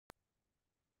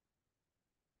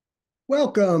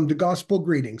Welcome to Gospel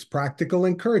Greetings, practical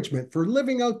encouragement for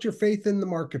living out your faith in the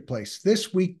marketplace.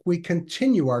 This week, we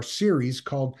continue our series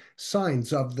called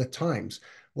Signs of the Times.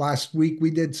 Last week, we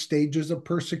did stages of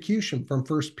persecution from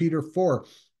 1 Peter 4.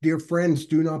 Dear friends,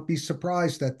 do not be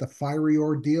surprised at the fiery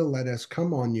ordeal that has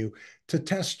come on you to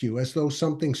test you as though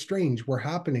something strange were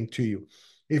happening to you.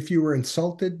 If you were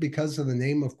insulted because of the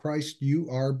name of Christ, you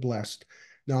are blessed.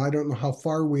 Now, I don't know how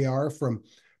far we are from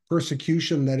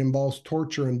persecution that involves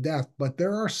torture and death, but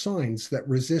there are signs that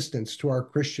resistance to our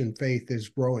Christian faith is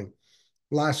growing.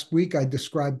 Last week, I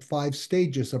described 5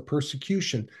 stages of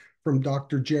persecution from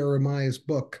Dr. Jeremiah's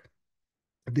book,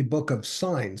 the Book of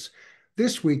Signs.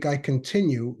 This week, I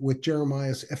continue with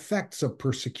Jeremiah's effects of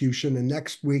persecution, and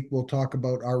next week, we'll talk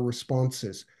about our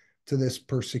responses to this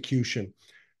persecution.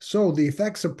 So, the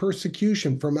effects of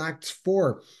persecution from Acts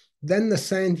 4. Then the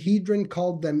Sanhedrin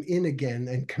called them in again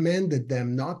and commanded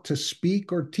them not to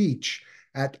speak or teach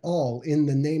at all in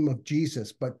the name of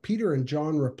Jesus. But Peter and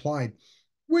John replied,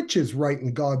 "Which is right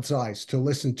in God's eyes, to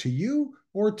listen to you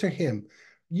or to him?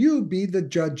 You be the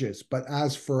judges, but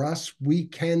as for us, we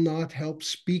cannot help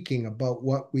speaking about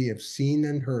what we have seen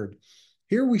and heard."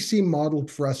 Here we see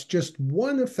modeled for us just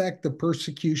one effect of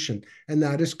persecution, and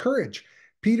that is courage.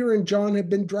 Peter and John had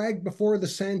been dragged before the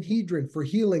Sanhedrin for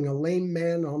healing a lame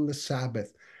man on the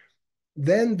Sabbath.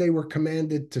 Then they were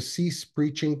commanded to cease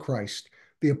preaching Christ.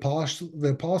 The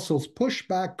apostles pushed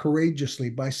back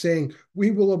courageously by saying, "We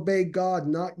will obey God,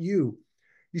 not you."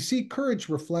 You see, courage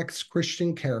reflects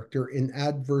Christian character in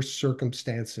adverse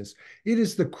circumstances. It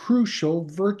is the crucial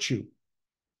virtue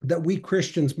that we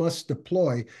Christians must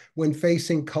deploy when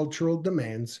facing cultural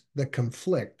demands that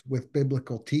conflict with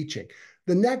biblical teaching.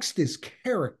 The next is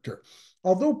character.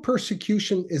 Although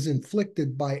persecution is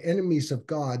inflicted by enemies of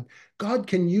God, God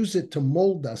can use it to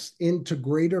mold us into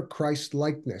greater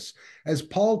Christ-likeness. As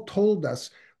Paul told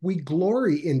us, we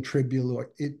glory in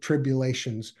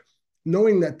tribulations,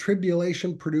 knowing that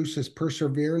tribulation produces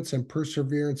perseverance, and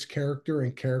perseverance character,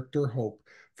 and character hope,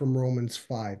 from Romans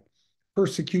 5.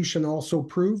 Persecution also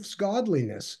proves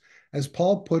godliness. As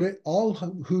Paul put it, all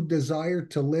who desire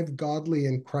to live godly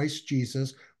in Christ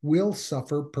Jesus will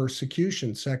suffer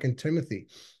persecution, 2 Timothy.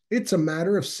 It's a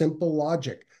matter of simple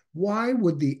logic. Why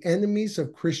would the enemies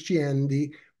of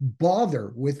Christianity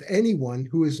bother with anyone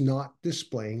who is not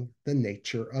displaying the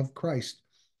nature of Christ?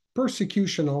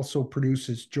 Persecution also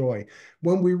produces joy.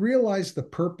 When we realize the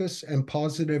purpose and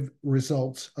positive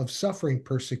results of suffering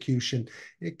persecution,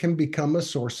 it can become a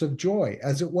source of joy,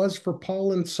 as it was for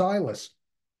Paul and Silas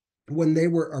when they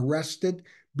were arrested,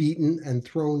 beaten, and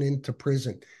thrown into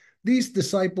prison. These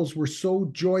disciples were so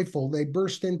joyful, they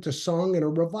burst into song and a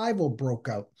revival broke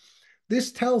out.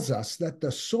 This tells us that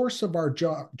the source of our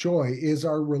joy is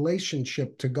our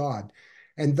relationship to God.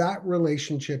 And that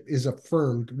relationship is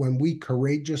affirmed when we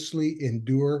courageously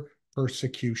endure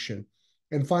persecution.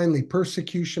 And finally,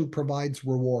 persecution provides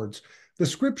rewards. The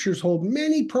scriptures hold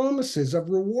many promises of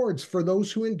rewards for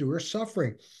those who endure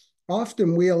suffering.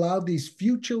 Often we allow these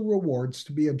future rewards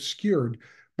to be obscured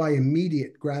by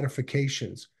immediate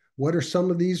gratifications. What are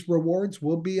some of these rewards?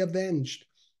 We'll be avenged,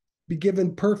 be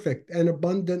given perfect and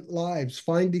abundant lives,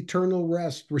 find eternal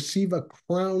rest, receive a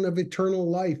crown of eternal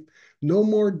life, no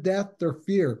more death or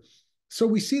fear. So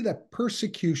we see that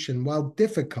persecution, while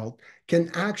difficult, can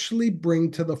actually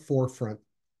bring to the forefront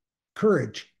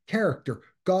courage, character,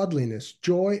 godliness,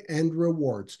 joy, and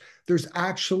rewards. There's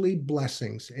actually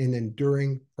blessings in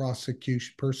enduring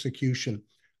persecution.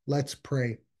 Let's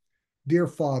pray. Dear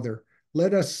Father,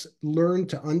 let us learn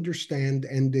to understand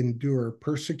and endure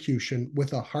persecution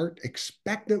with a heart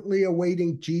expectantly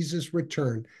awaiting Jesus'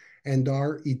 return and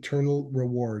our eternal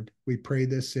reward. We pray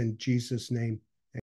this in Jesus' name.